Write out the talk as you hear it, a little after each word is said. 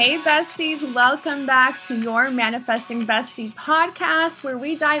Hey besties, welcome back to your Manifesting Bestie podcast where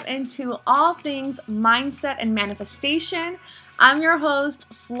we dive into all things mindset and manifestation. I'm your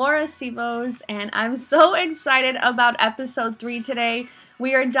host, Flora Sivos, and I'm so excited about episode 3 today.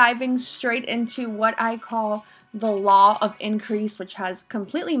 We are diving straight into what I call the law of increase, which has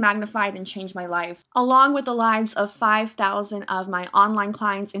completely magnified and changed my life, along with the lives of 5,000 of my online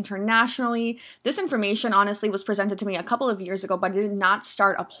clients internationally. This information honestly was presented to me a couple of years ago, but I did not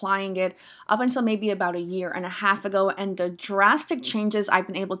start applying it up until maybe about a year and a half ago. And the drastic changes I've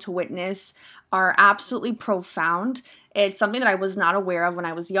been able to witness are absolutely profound. It's something that I was not aware of when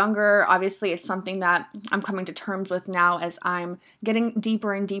I was younger. Obviously, it's something that I'm coming to terms with now as I'm getting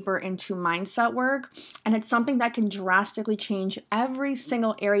deeper and deeper into mindset work. And it's something that can drastically change every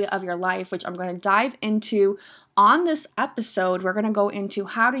single area of your life, which I'm going to dive into on this episode. We're going to go into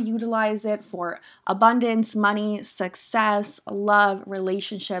how to utilize it for abundance, money, success, love,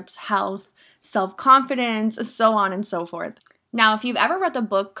 relationships, health, self-confidence, so on and so forth. Now, if you've ever read the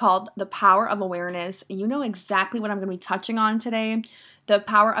book called The Power of Awareness, you know exactly what I'm going to be touching on today. The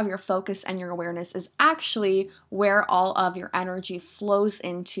power of your focus and your awareness is actually where all of your energy flows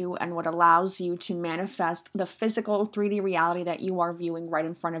into and what allows you to manifest the physical 3D reality that you are viewing right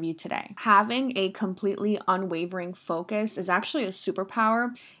in front of you today. Having a completely unwavering focus is actually a superpower.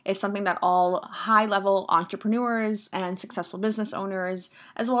 It's something that all high-level entrepreneurs and successful business owners,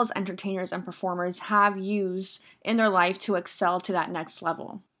 as well as entertainers and performers, have used in their life to excel to that next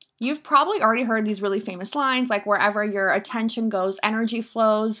level. You've probably already heard these really famous lines like wherever your attention goes, energy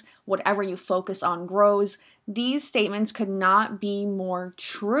flows, whatever you focus on grows. These statements could not be more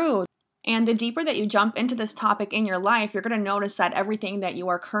true. And the deeper that you jump into this topic in your life, you're going to notice that everything that you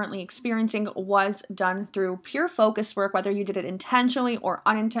are currently experiencing was done through pure focus work, whether you did it intentionally or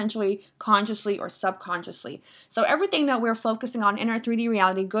unintentionally, consciously or subconsciously. So everything that we're focusing on in our 3D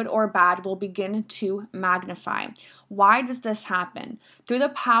reality, good or bad, will begin to magnify. Why does this happen? Through the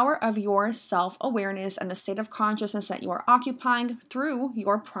power of your self-awareness and the state of consciousness that you are occupying through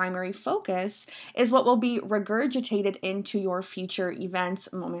your primary focus is what will be regurgitated into your future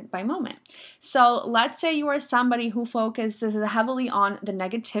events moment by moment. So let's say you are somebody who focuses heavily on the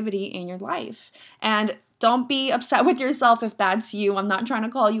negativity in your life, and don't be upset with yourself if that's you. I'm not trying to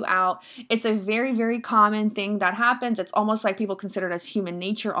call you out. It's a very, very common thing that happens. It's almost like people consider it as human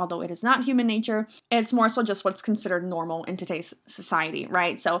nature, although it is not human nature. It's more so just what's considered normal in today's society,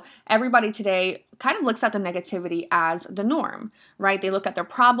 right? So everybody today kind of looks at the negativity as the norm, right? They look at their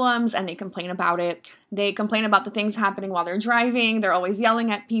problems and they complain about it. They complain about the things happening while they're driving. They're always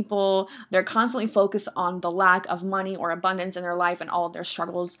yelling at people. They're constantly focused on the lack of money or abundance in their life and all of their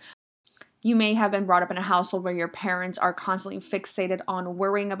struggles. You may have been brought up in a household where your parents are constantly fixated on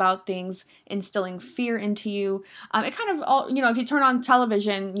worrying about things, instilling fear into you. It kind of all, if you turn on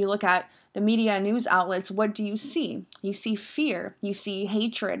television, you look at the media and news outlets, what do you see? You see fear, you see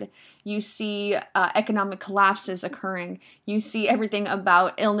hatred, you see economic collapses occurring, you see everything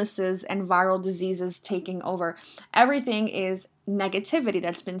about illnesses and viral diseases taking over. Everything is negativity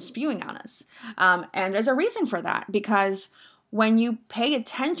that's been spewing on us. And there's a reason for that, because when you pay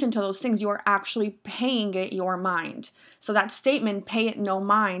attention to those things, you are actually paying it your mind. So that statement, pay it no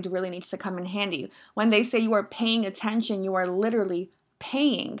mind, really needs to come in handy. When they say you are paying attention, you are literally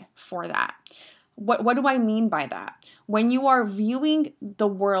paying for that. What do I mean by that? When you are viewing the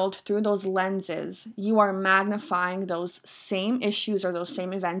world through those lenses, you are magnifying those same issues or those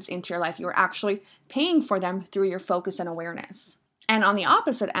same events into your life. You are actually paying for them through your focus and awareness. And on the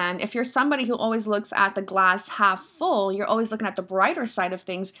opposite end, if you're somebody who always looks at the glass half full, you're always looking at the brighter side of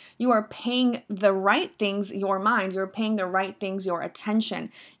things, you are paying the right things your mind, you're paying the right things your attention.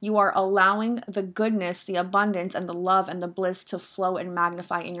 You are allowing the goodness, the abundance, and the love and the bliss to flow and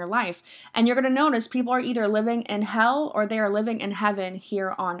magnify in your life. And you're going to notice people are either living in hell or they are living in heaven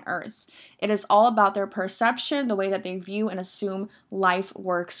here on earth. It is all about their perception, the way that they view and assume life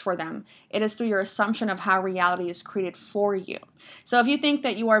works for them. It is through your assumption of how reality is created for you. So if you think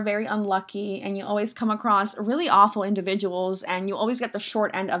that you are very unlucky and you always come across really awful individuals and you always get the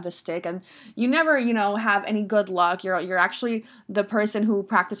short end of the stick and you never, have any good luck, you're actually the person who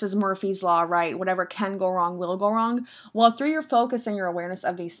practices Murphy's Law, right? Whatever can go wrong will go wrong. Well, through your focus and your awareness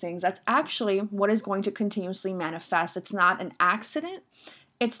of these things, that's actually what is going to continuously manifest. It's not an accident.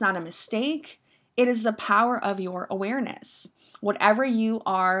 It's not a mistake. It is the power of your awareness. Whatever you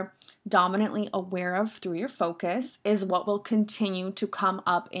are dominantly aware of through your focus is what will continue to come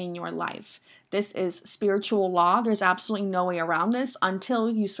up in your life. This is spiritual law. There's absolutely no way around this until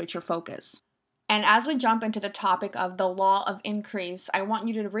you switch your focus. And as we jump into the topic of the law of increase, I want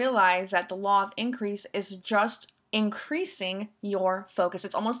you to realize that the law of increase is just increasing your focus.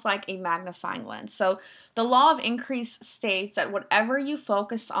 It's almost like a magnifying lens. So the law of increase states that whatever you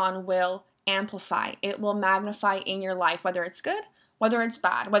focus on will amplify. It will magnify in your life, whether it's good, whether it's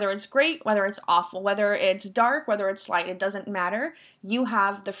bad, whether it's great, whether it's awful, whether it's dark, whether it's light, it doesn't matter. You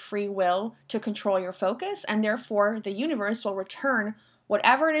have the free will to control your focus, and therefore the universe will return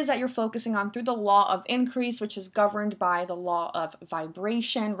whatever it is that you're focusing on through the law of increase, which is governed by the law of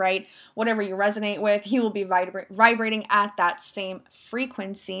vibration, right? Whatever you resonate with, you will be vibrating at that same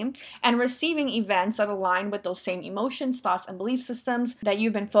frequency and receiving events that align with those same emotions, thoughts, and belief systems that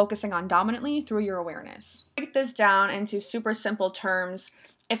you've been focusing on dominantly through your awareness. Break this down into super simple terms.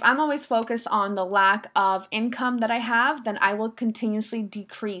 If I'm always focused on the lack of income that I have, then I will continuously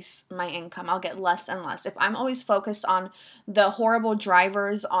decrease my income. I'll get less and less. If I'm always focused on the horrible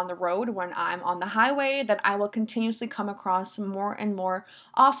drivers on the road when I'm on the highway, then I will continuously come across more and more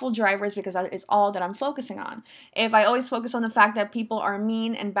awful drivers because that is all that I'm focusing on. If I always focus on the fact that people are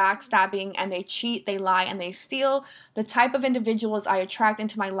mean and backstabbing and they cheat, they lie, and they steal, the type of individuals I attract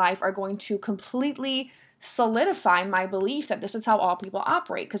into my life are going to completely solidify my belief that this is how all people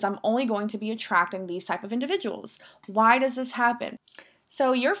operate, because I'm only going to be attracting these type of individuals. Why does this happen?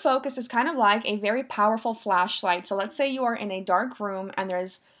 So your focus is kind of like a very powerful flashlight. So let's say you are in a dark room and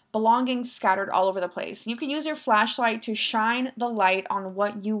there's belongings scattered all over the place. You can use your flashlight to shine the light on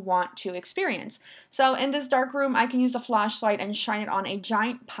what you want to experience. So in this dark room, I can use the flashlight and shine it on a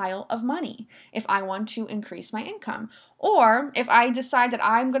giant pile of money if I want to increase my income. Or if I decide that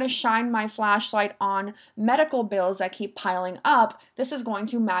I'm going to shine my flashlight on medical bills that keep piling up, this is going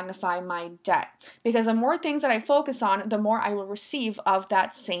to magnify my debt. Because the more things that I focus on, the more I will receive of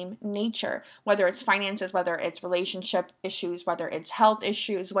that same nature. Whether it's finances, whether it's relationship issues, whether it's health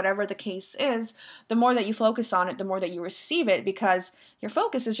issues, whatever the case is, the more that you focus on it, the more that you receive it, because your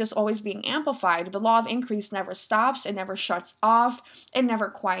focus is just always being amplified. The law of increase never stops. It never shuts off. It never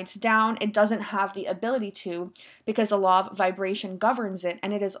quiets down. It doesn't have the ability to, because the law of vibration governs it,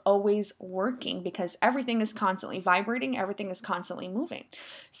 and it is always working because everything is constantly vibrating. Everything is constantly moving.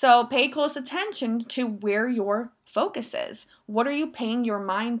 So pay close attention to where your focus is. What are you paying your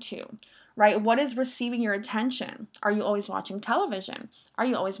mind to? Right? What is receiving your attention? Are you always watching television? Are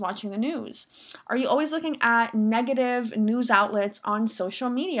you always watching the news? Are you always looking at negative news outlets on social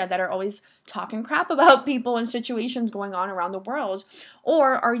media that are always talking crap about people and situations going on around the world?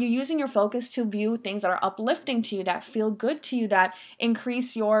 Or are you using your focus to view things that are uplifting to you, that feel good to you, that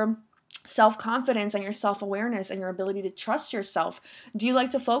increase your self-confidence and your self-awareness and your ability to trust yourself? Do you like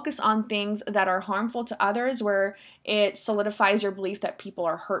to focus on things that are harmful to others, where it solidifies your belief that people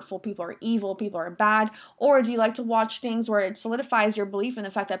are hurtful, people are evil, people are bad? Or do you like to watch things where it solidifies your belief in the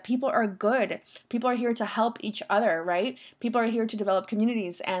fact that people are good? People are here to help each other, right? People are here to develop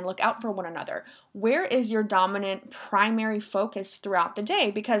communities and look out for one another. Where is your dominant primary focus throughout the day?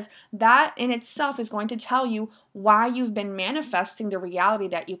 Because that in itself is going to tell you why you've been manifesting the reality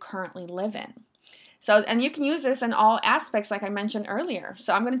that you currently live in. So, and you can use this in all aspects, like I mentioned earlier.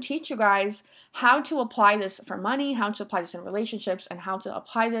 So I'm going to teach you guys how to apply this for money, how to apply this in relationships, and how to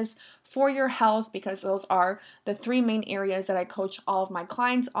apply this for your health, because those are the three main areas that I coach all of my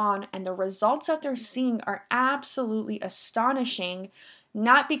clients on. And the results that they're seeing are absolutely astonishing.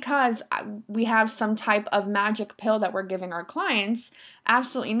 Not because we have some type of magic pill that we're giving our clients.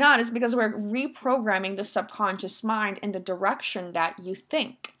 Absolutely not. It's because we're reprogramming the subconscious mind in the direction that you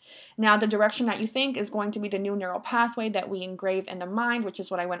think. Now, the direction that you think is going to be the new neural pathway that we engrave in the mind, which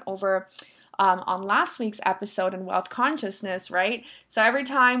is what I went over on last week's episode in Wealth Consciousness, right? So every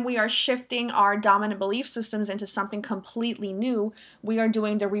time we are shifting our dominant belief systems into something completely new, we are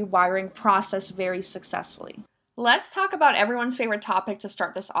doing the rewiring process very successfully. Let's talk about everyone's favorite topic to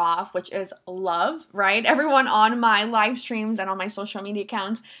start this off, which is love, right? Everyone on my live streams and on my social media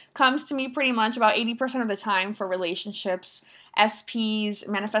accounts comes to me pretty much about 80% of the time for relationships, SPs,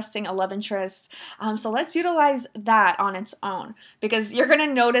 manifesting a love interest. So let's utilize that on its own, because you're going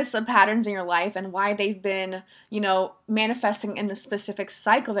to notice the patterns in your life and why they've been, manifesting in the specific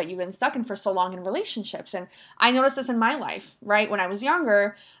cycle that you've been stuck in for so long in relationships. And I noticed this in my life, right? When I was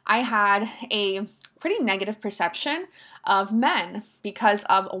younger, I had a pretty negative perception of men because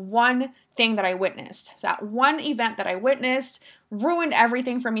of one thing that I witnessed. That one event that I witnessed ruined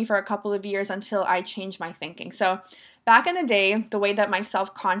everything for me for a couple of years until I changed my thinking. So back in the day, the way that my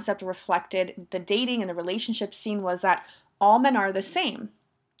self-concept reflected the dating and the relationship scene was that all men are the same.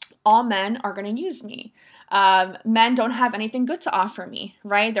 All men are going to use me. Men don't have anything good to offer me,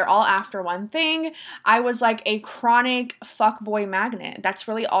 right? They're all after one thing. I was like a chronic fuckboy magnet. That's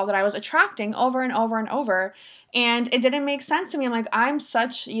really all that I was attracting over and over and over. And it didn't make sense to me. I'm like, I'm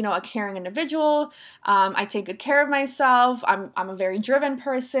such, a caring individual. I take good care of myself. I'm a very driven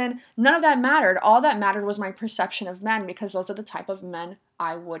person. None of that mattered. All that mattered was my perception of men, because those are the type of men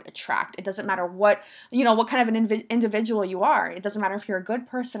I would attract. It doesn't matter what kind of an individual you are. It doesn't matter if you're a good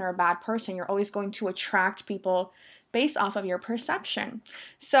person or a bad person. You're always going to attract people based off of your perception.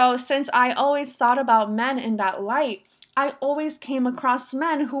 So since I always thought about men in that light, I always came across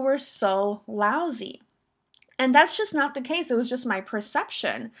men who were so lousy. And that's just not the case. It was just my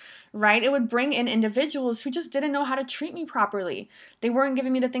perception, right? It would bring in individuals who just didn't know how to treat me properly. They weren't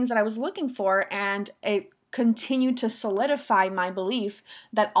giving me the things that I was looking for, and it continued to solidify my belief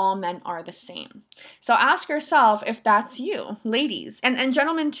that all men are the same. So ask yourself if that's you, ladies, and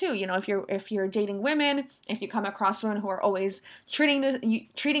gentlemen too. If you're dating women, if you come across women who are always treating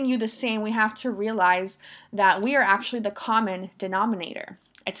you the same, we have to realize that we are actually the common denominator.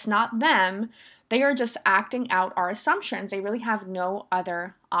 It's not them. They are just acting out our assumptions. They really have no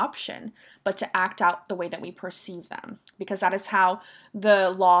other option but to act out the way that we perceive them, because that is how the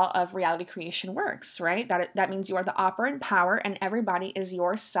law of reality creation works, right? That means you are the operant power and everybody is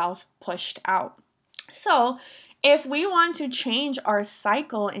yourself pushed out. So if we want to change our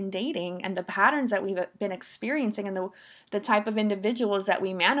cycle in dating and the patterns that we've been experiencing and the type of individuals that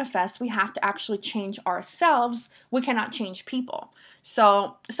we manifest, we have to actually change ourselves. We cannot change people.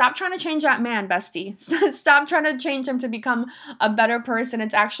 So stop trying to change that man, bestie. Stop trying to change him to become a better person.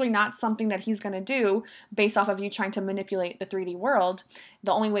 It's actually not something that he's going to do based off of you trying to manipulate the 3D world.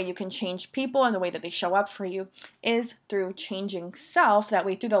 The only way you can change people and the way that they show up for you is through changing self. That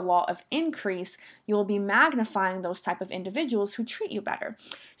way, through the law of increase, you will be magnifying those type of individuals who treat you better.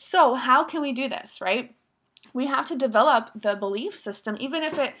 So how can we do this, right? We have to develop the belief system, even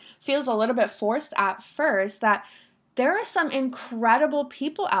if it feels a little bit forced at first, that there are some incredible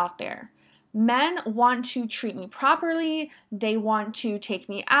people out there. Men want to treat me properly. They want to take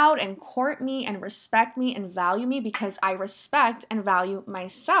me out and court me and respect me and value me because I respect and value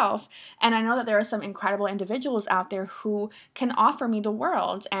myself. And I know that there are some incredible individuals out there who can offer me the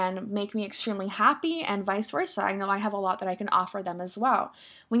world and make me extremely happy, and vice versa. I know I have a lot that I can offer them as well.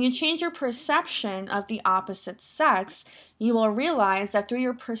 When you change your perception of the opposite sex, you will realize that through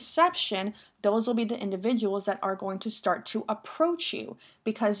your perception, those will be the individuals that are going to start to approach you,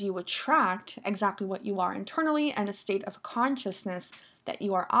 because you attract exactly what you are internally and a state of consciousness that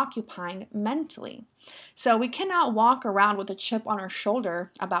you are occupying mentally. So we cannot walk around with a chip on our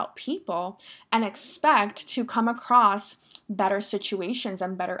shoulder about people and expect to come across better situations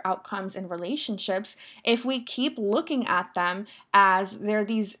and better outcomes in relationships if we keep looking at them as they're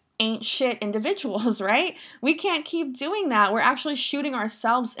these ain't shit individuals, right? We can't keep doing that. We're actually shooting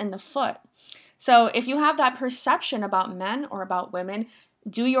ourselves in the foot. So if you have that perception about men or about women,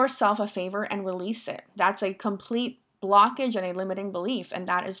 do yourself a favor and release it. That's a complete blockage and a limiting belief. And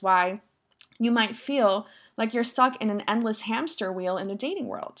that is why you might feel like you're stuck in an endless hamster wheel in the dating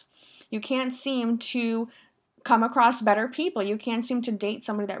world. You can't seem to come across better people. You can't seem to date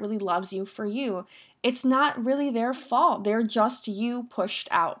somebody that really loves you for you. It's not really their fault. They're just you pushed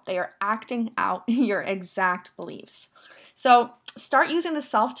out. They are acting out your exact beliefs. So start using the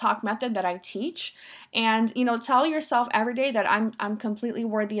self-talk method that I teach, and tell yourself every day that I'm completely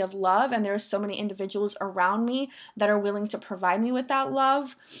worthy of love, and there are so many individuals around me that are willing to provide me with that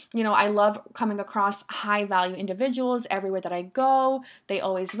love. I love coming across high value individuals everywhere that I go. They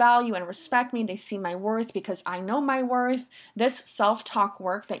always value and respect me. They see my worth because I know my worth. This self-talk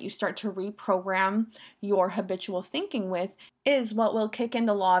work that you start to reprogram your habitual thinking with is what will kick in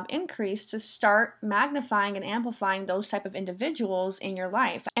the law of increase to start magnifying and amplifying those type of individuals in your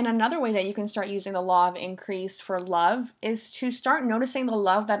life. And another way that you can start using the law of increase for love is to start noticing the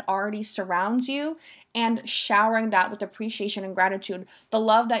love that already surrounds you and showering that with appreciation and gratitude. The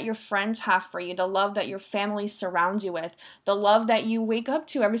love that your friends have for you, the love that your family surrounds you with, the love that you wake up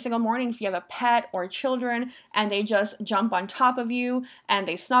to every single morning if you have a pet or children and they just jump on top of you and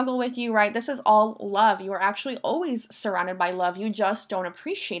they snuggle with you, right? This is all love. You are actually always surrounded by love. You just don't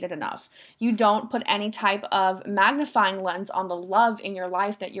appreciate it enough. You don't put any type of magnifying lens on the love in your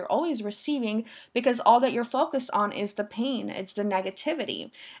life that you're always receiving, because all that you're focused on is the pain, it's the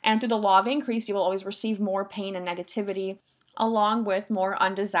negativity. And through the law of increase, you will always receive more pain and negativity along with more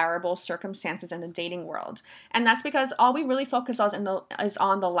undesirable circumstances in the dating world. And that's because all we really focus on is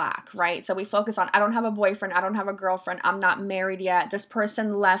on the lack, right? So we focus on, I don't have a boyfriend, I don't have a girlfriend, I'm not married yet, this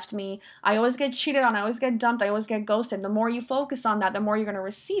person left me, I always get cheated on, I always get dumped, I always get ghosted. The more you focus on that, the more you're going to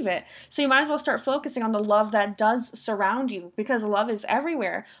receive it. So you might as well start focusing on the love that does surround you, because love is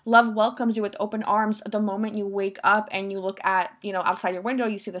everywhere. Love welcomes you with open arms the moment you wake up and you look at, outside your window,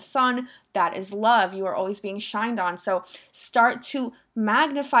 you see the sun. That is love. You are always being shined on. So start to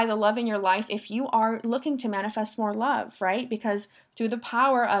magnify the love in your life if you are looking to manifest more love, right? Because through the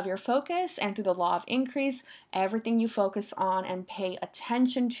power of your focus and through the law of increase, everything you focus on and pay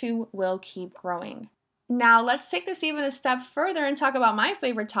attention to will keep growing. Now, let's take this even a step further and talk about my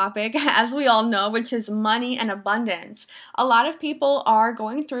favorite topic, as we all know, which is money and abundance. A lot of people are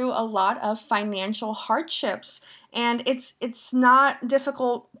going through a lot of financial hardships, and it's not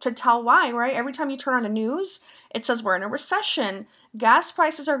difficult to tell why, right? Every time you turn on the news, it says we're in a recession. Gas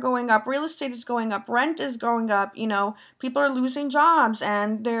prices are going up, real estate is going up, rent is going up, people are losing jobs,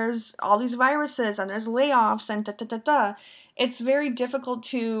 and there's all these viruses, and there's layoffs, and da-da-da-da. It's very difficult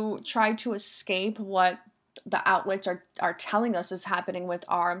to try to escape what the outlets are telling us is happening with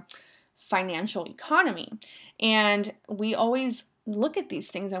our financial economy. And we always look at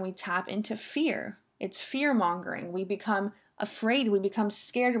these things and we tap into fear. It's fear mongering. We become afraid. We become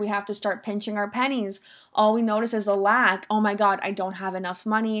scared. We have to start pinching our pennies. All we notice is the lack. Oh my God, I don't have enough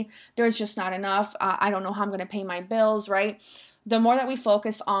money. There's just not enough. I don't know how I'm going to pay my bills, right? The more that we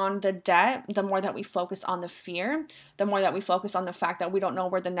focus on the debt, the more that we focus on the fear, the more that we focus on the fact that we don't know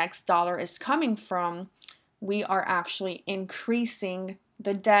where the next dollar is coming from, we are actually increasing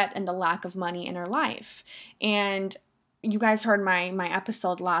the debt and the lack of money in our life. And you guys heard my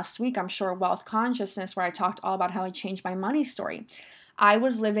episode last week, I'm sure, Wealth Consciousness, where I talked all about how I changed my money story. I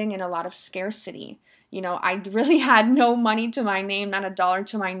was living in a lot of scarcity. I really had no money to my name, not a dollar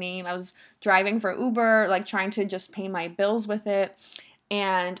to my name. I was driving for Uber, like trying to just pay my bills with it.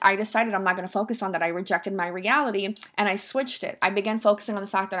 And I decided I'm not going to focus on that. I rejected my reality and I switched it. I began focusing on the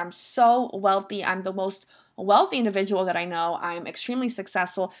fact that I'm so wealthy. I'm the most wealthy individual that I know. I'm extremely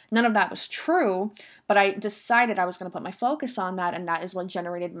successful. None of that was true, but I decided I was going to put my focus on that, and that is what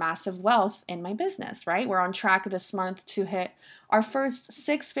generated massive wealth in my business, right? We're on track this month to hit our first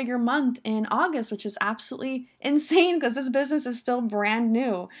 6-figure month in August, which is absolutely insane because this business is still brand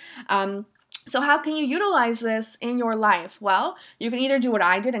new. So how can you utilize this in your life? Well, you can either do what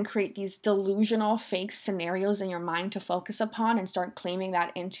I did and create these delusional fake scenarios in your mind to focus upon and start claiming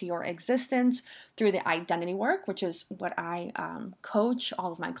that into your existence through the identity work, which is what I coach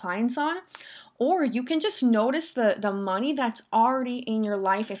all of my clients on. Or you can just notice the money that's already in your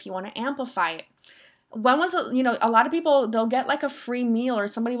life if you want to amplify it. When was it, a lot of people, they'll get like a free meal, or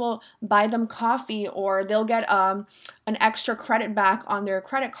somebody will buy them coffee, or they'll get an extra credit back on their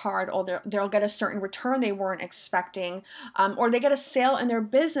credit card, or they'll get a certain return they weren't expecting, or they get a sale in their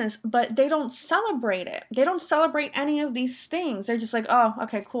business, but they don't celebrate it. They don't celebrate any of these things. They're just like, oh,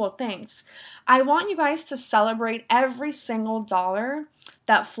 okay, cool, thanks. I want you guys to celebrate every single dollar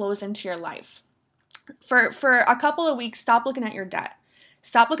that flows into your life. For a couple of weeks, stop looking at your debt.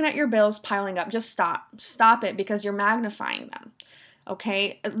 Stop looking at your bills piling up. Just stop. Stop it, because you're magnifying them.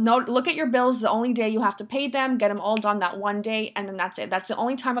 Okay? No, look at your bills the only day you have to pay them. Get them all done that one day, and then that's it. That's the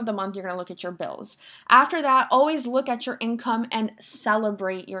only time of the month you're going to look at your bills. After that, always look at your income and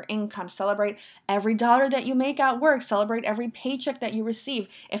celebrate your income. Celebrate every dollar that you make at work. Celebrate every paycheck that you receive.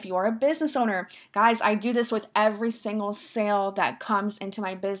 If you are a business owner, guys, I do this with every single sale that comes into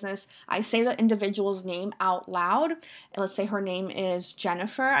my business. I say the individual's name out loud. Let's say her name is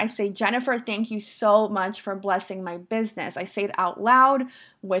Jennifer. I say, Jennifer, thank you so much for blessing my business. I say it out loud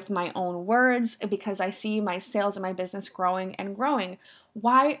with my own words because I see my sales and my business growing and growing.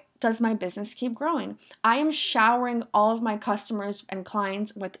 Why does my business keep growing? I am showering all of my customers and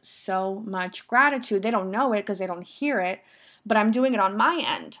clients with so much gratitude. They don't know it because they don't hear it, but I'm doing it on my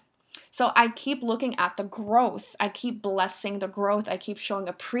end. So I keep looking at the growth. I keep blessing the growth. I keep showing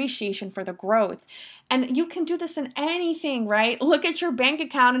appreciation for the growth. And you can do this in anything, right? Look at your bank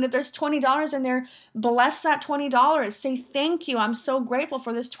account, and if there's $20 in there, bless that $20. Say, thank you. I'm so grateful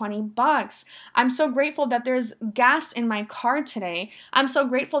for this $20. I'm so grateful that there's gas in my car today. I'm so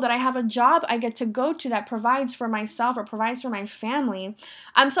grateful that I have a job I get to go to that provides for myself or provides for my family.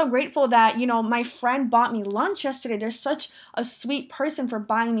 I'm so grateful that, my friend bought me lunch yesterday. They're such a sweet person for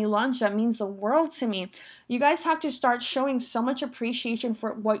buying me lunch. That means the world to me. You guys have to start showing so much appreciation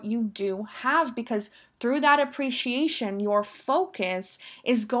for what you do have, because through that appreciation, your focus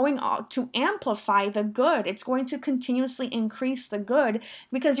is going to amplify the good. It's going to continuously increase the good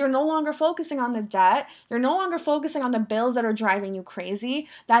because you're no longer focusing on the debt. You're no longer focusing on the bills that are driving you crazy.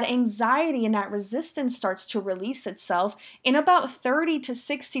 That anxiety and that resistance starts to release itself. In about 30 to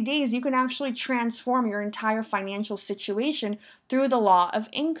 60 days, you can actually transform your entire financial situation through the law of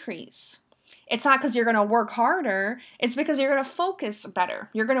increase. It's not because you're going to work harder. It's because you're going to focus better.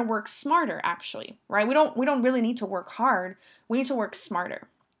 You're going to work smarter, actually, right? We don't really need to work hard. We need to work smarter.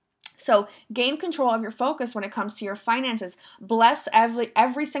 So gain control of your focus when it comes to your finances. Bless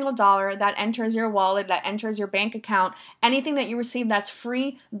every single dollar that enters your wallet, that enters your bank account. Anything that you receive that's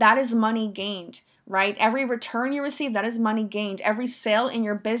free, that is money gained. Right? Every return you receive, that is money gained. Every sale in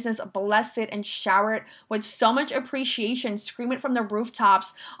your business, bless it and shower it with so much appreciation. Scream it from the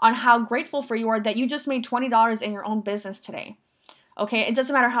rooftops on how grateful for you are that you just made $20 in your own business today. Okay, it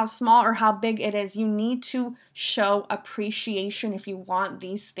doesn't matter how small or how big it is. You need to show appreciation if you want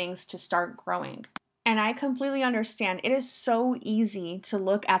these things to start growing. And I completely understand. It is so easy to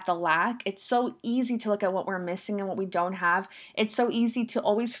look at the lack. It's so easy to look at what we're missing and what we don't have. It's so easy to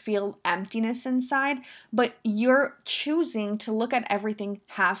always feel emptiness inside, but you're choosing to look at everything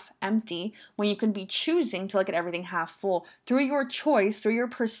half empty when you can be choosing to look at everything half full. Through your choice, through your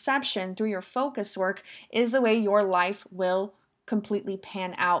perception, through your focus work is the way your life will completely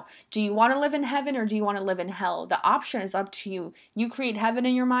pan out. Do you want to live in heaven or do you want to live in hell? The option is up to you. You create heaven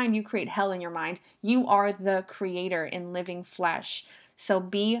in your mind, you create hell in your mind. You are the creator in living flesh. So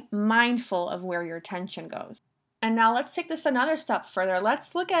be mindful of where your attention goes. And now let's take this another step further.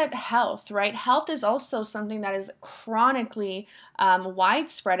 Let's look at health, right? Health is also something that is chronically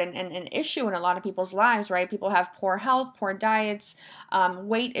widespread and an issue in a lot of people's lives, right? People have poor health, poor diets,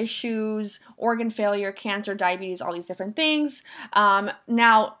 weight issues, organ failure, cancer, diabetes, all these different things.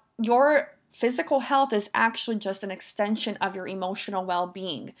 Now, your physical health is actually just an extension of your emotional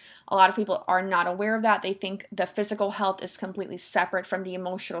well-being. A lot of people are not aware of that. They think the physical health is completely separate from the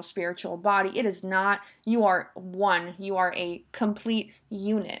emotional, spiritual body. It is not. You are one. You are a complete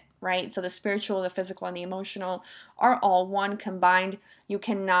unit, right? So the spiritual, the physical, and the emotional are all one combined. You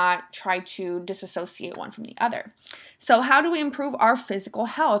cannot try to disassociate one from the other. So how do we improve our physical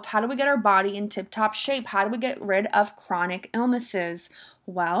health? How do we get our body in tip-top shape? How do we get rid of chronic illnesses?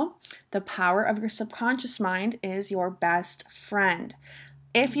 Well, the power of your subconscious mind is your best friend.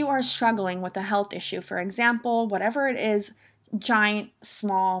 If you are struggling with a health issue, for example, whatever it is, giant,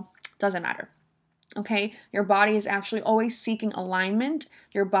 small, doesn't matter. Okay, your body is actually always seeking alignment.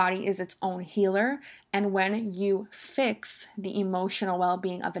 Your body is its own healer. And when you fix the emotional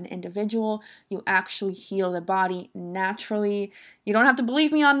well-being of an individual, you actually heal the body naturally. You don't have to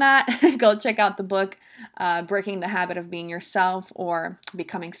believe me on that. Go check out the book, Breaking the Habit of Being Yourself or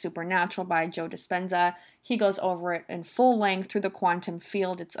Becoming Supernatural by Joe Dispenza. He goes over it in full length through the quantum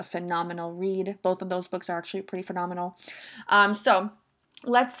field. It's a phenomenal read. Both of those books are actually pretty phenomenal.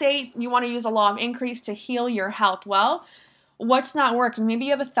 Let's say you want to use a law of increase to heal your health. Well, what's not working? Maybe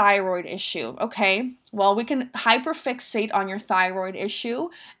you have a thyroid issue. Okay, well, we can hyperfixate on your thyroid issue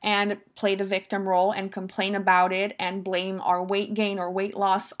and play the victim role and complain about it and blame our weight gain or weight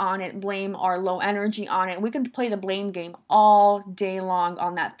loss on it, blame our low energy on it. We can play the blame game all day long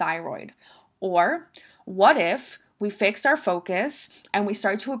on that thyroid. Or what if we fix our focus and we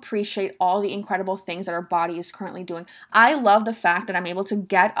start to appreciate all the incredible things that our body is currently doing? I love the fact that I'm able to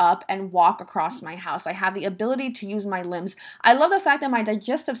get up and walk across my house. I have the ability to use my limbs. I love the fact that my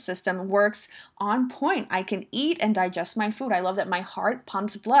digestive system works on point. I can eat and digest my food. I love that my heart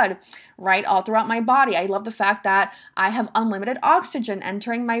pumps blood right all throughout my body. I love the fact that I have unlimited oxygen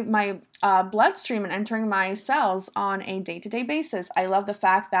entering my bloodstream and entering my cells on a day-to-day basis. I love the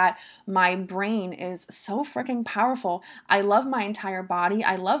fact that my brain is so freaking powerful. I love my entire body.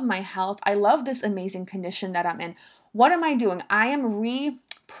 I love my health. I love this amazing condition that I'm in. What am I doing? I am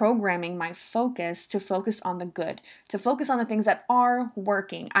reprogramming my focus to focus on the good, to focus on the things that are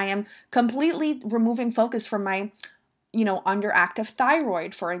working. I am completely removing focus from my underactive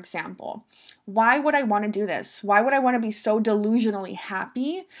thyroid, for example. Why would I want to do this? Why would I want to be so delusionally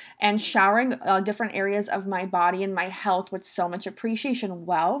happy and showering different areas of my body and my health with so much appreciation?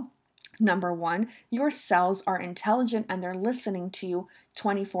 Well, number one, your cells are intelligent and they're listening to you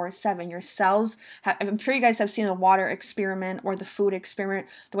 24/7. Your cells I'm sure you guys have seen the water experiment or the food experiment.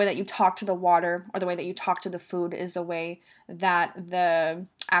 The way that you talk to the water or the way that you talk to the food is the way that the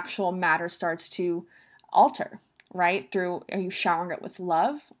actual matter starts to alter. Right? Are you showering it with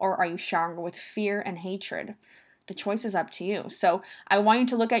love or are you showering it with fear and hatred? The choice is up to you. So I want you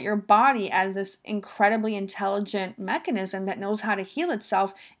to look at your body as this incredibly intelligent mechanism that knows how to heal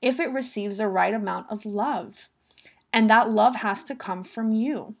itself if it receives the right amount of love. And that love has to come from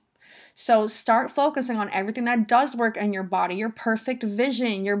you. So start focusing on everything that does work in your body, your perfect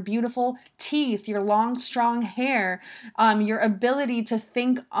vision, your beautiful teeth, your long, strong hair, your ability to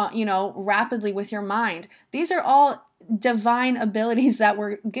think, rapidly with your mind. These are all divine abilities that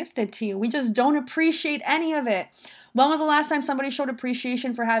were gifted to you. We just don't appreciate any of it. When was the last time somebody showed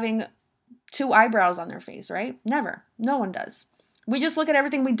appreciation for having 2 eyebrows on their face, right? Never. No one does. We just look at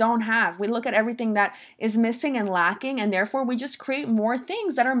everything we don't have. We look at everything that is missing and lacking, and therefore we just create more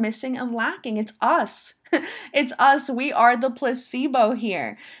things that are missing and lacking. It's us. It's us. We are the placebo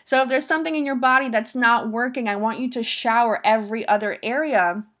here. So if there's something in your body that's not working, I want you to shower every other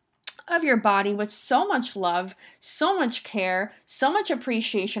area of your body with so much love, so much care, so much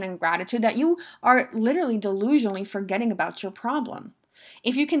appreciation and gratitude that you are literally delusionally forgetting about your problem.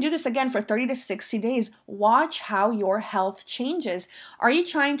 If you can do this again for 30 to 60 days, watch how your health changes. Are you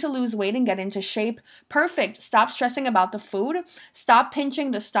trying to lose weight and get into shape? Perfect. Stop stressing about the food. Stop pinching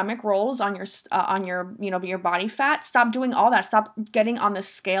the stomach rolls on your body fat. Stop doing all that. Stop getting on the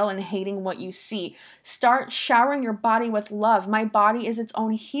scale and hating what you see. Start showering your body with love. My body is its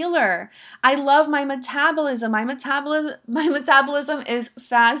own healer. I love my metabolism. My metabolism is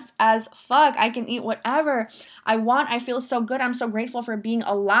fast as fuck. I can eat whatever I want. I feel so good. I'm so grateful for being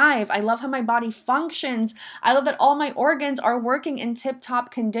alive. I love how my body functions. I love that all my organs are working in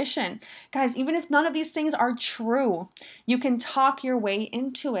tip-top condition. Guys, even if none of these things are true, you can talk your way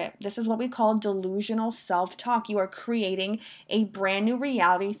into it. This is what we call delusional self-talk. You are creating a brand new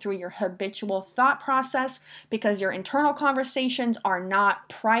reality through your habitual thought process because your internal conversations are not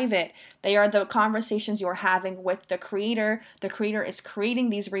private. They are the conversations you're having with the creator. The creator is creating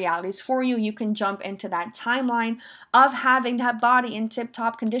these realities for you. You can jump into that timeline of having that body in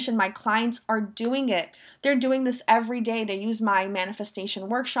tip-top condition. My clients are doing it. They're doing this every day. They use my manifestation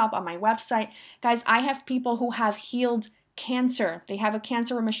workshop on my website. Guys, I have people who have healed cancer. They have a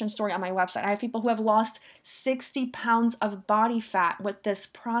cancer remission story on my website. I have people who have lost 60 pounds of body fat with this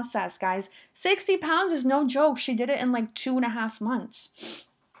process, guys. 60 pounds is no joke. She did it in like 2.5 months.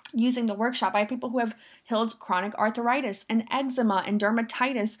 Using the workshop, I have people who have healed chronic arthritis and eczema and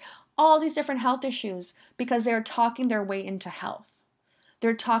dermatitis, all these different health issues because they're talking their way into health.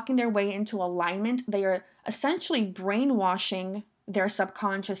 They're talking their way into alignment. They are essentially brainwashing their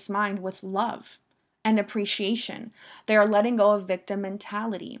subconscious mind with love and appreciation. They are letting go of victim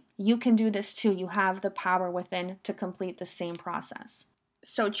mentality. You can do this too. You have the power within to complete the same process.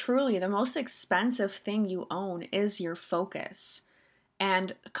 So truly, the most expensive thing you own is your focus.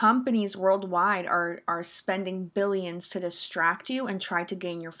 And companies worldwide are spending billions to distract you and try to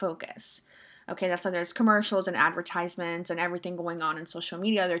gain your focus. Okay, that's why there's commercials and advertisements and everything going on in social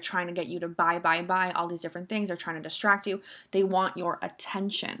media. They're trying to get you to buy all these different things. They're trying to distract you. They want your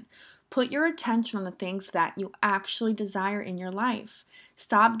attention. Put your attention on the things that you actually desire in your life.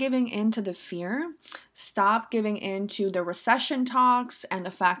 Stop giving in to the fear. Stop giving in to the recession talks and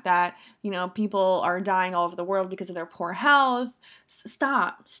the fact that, people are dying all over the world because of their poor health.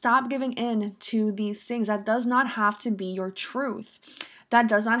 Stop giving in to these things. That does not have to be your truth. That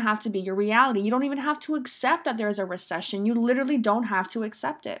does not have to be your reality. You don't even have to accept that there's a recession. You literally don't have to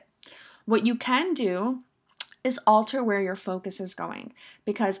accept it. What you can do is alter where your focus is going,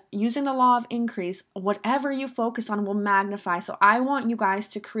 because using the law of increase, whatever you focus on will magnify. So I want you guys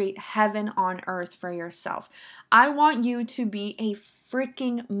to create heaven on earth for yourself. I want you to be a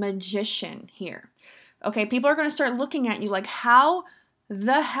freaking magician here. Okay, people are going to start looking at you like, how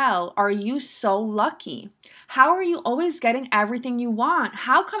the hell are you so lucky? How are you always getting everything you want?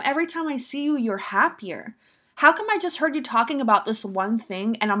 How come every time I see you, you're happier? How come I just heard you talking about this one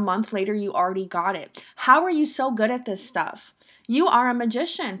thing and a month later you already got it? How are you so good at this stuff? You are a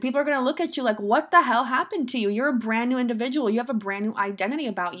magician. People are going to look at you like, what the hell happened to you? You're a brand new individual. You have a brand new identity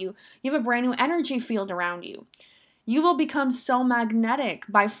about you. You have a brand new energy field around you. You will become so magnetic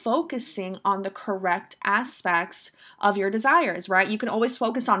by focusing on the correct aspects of your desires, right? You can always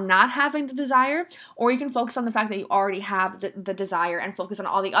focus on not having the desire, or you can focus on the fact that you already have the desire and focus on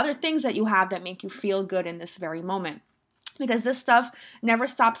all the other things that you have that make you feel good in this very moment. Because this stuff never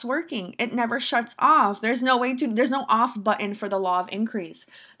stops working. It never shuts off. There's no off button for the law of increase.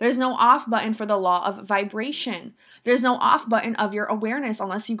 There's no off button for the law of vibration. There's no off button of your awareness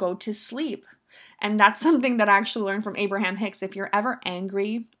unless you go to sleep. And that's something that I actually learned from Abraham Hicks. If you're ever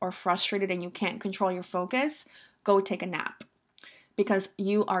angry or frustrated and you can't control your focus, go take a nap. because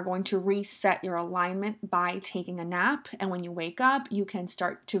you are going to reset your alignment by taking a nap. And when you wake up, you can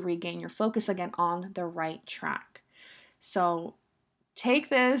start to regain your focus again on the right track. So take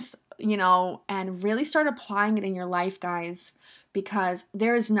this, and really start applying it in your life, guys, because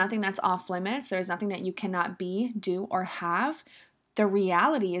there is nothing that's off limits. There is nothing that you cannot be, do, or have. The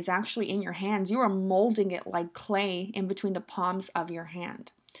reality is actually in your hands. You are molding it like clay in between the palms of your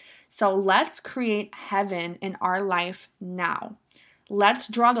hand. So let's create heaven in our life now. Let's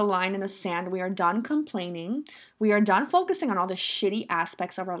draw the line in the sand. We are done complaining. We are done focusing on all the shitty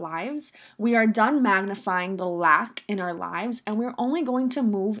aspects of our lives. We are done magnifying the lack in our lives. And we're only going to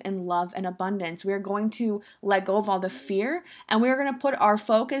move in love and abundance. We are going to let go of all the fear. And we are going to put our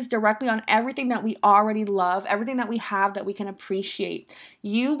focus directly on everything that we already love, everything that we have that we can appreciate.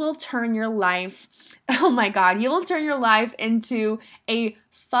 You will turn your life, oh my God, you will turn your life into a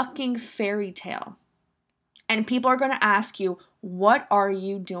fucking fairy tale. And people are going to ask you, what are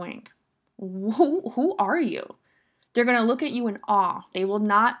you doing? Who are you? They're going to look at you in awe. They will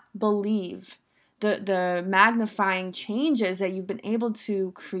not believe the magnifying changes that you've been able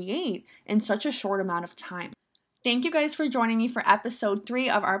to create in such a short amount of time. Thank you guys for joining me for episode 3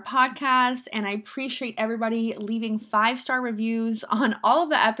 of our podcast, and I appreciate everybody leaving 5-star reviews on all of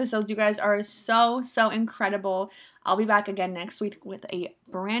the episodes. You guys are so incredible. I'll be back again next week with a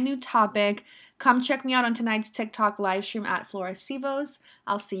brand new topic. Come check me out on tonight's TikTok live stream at Flora Sivos.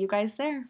 I'll see you guys there.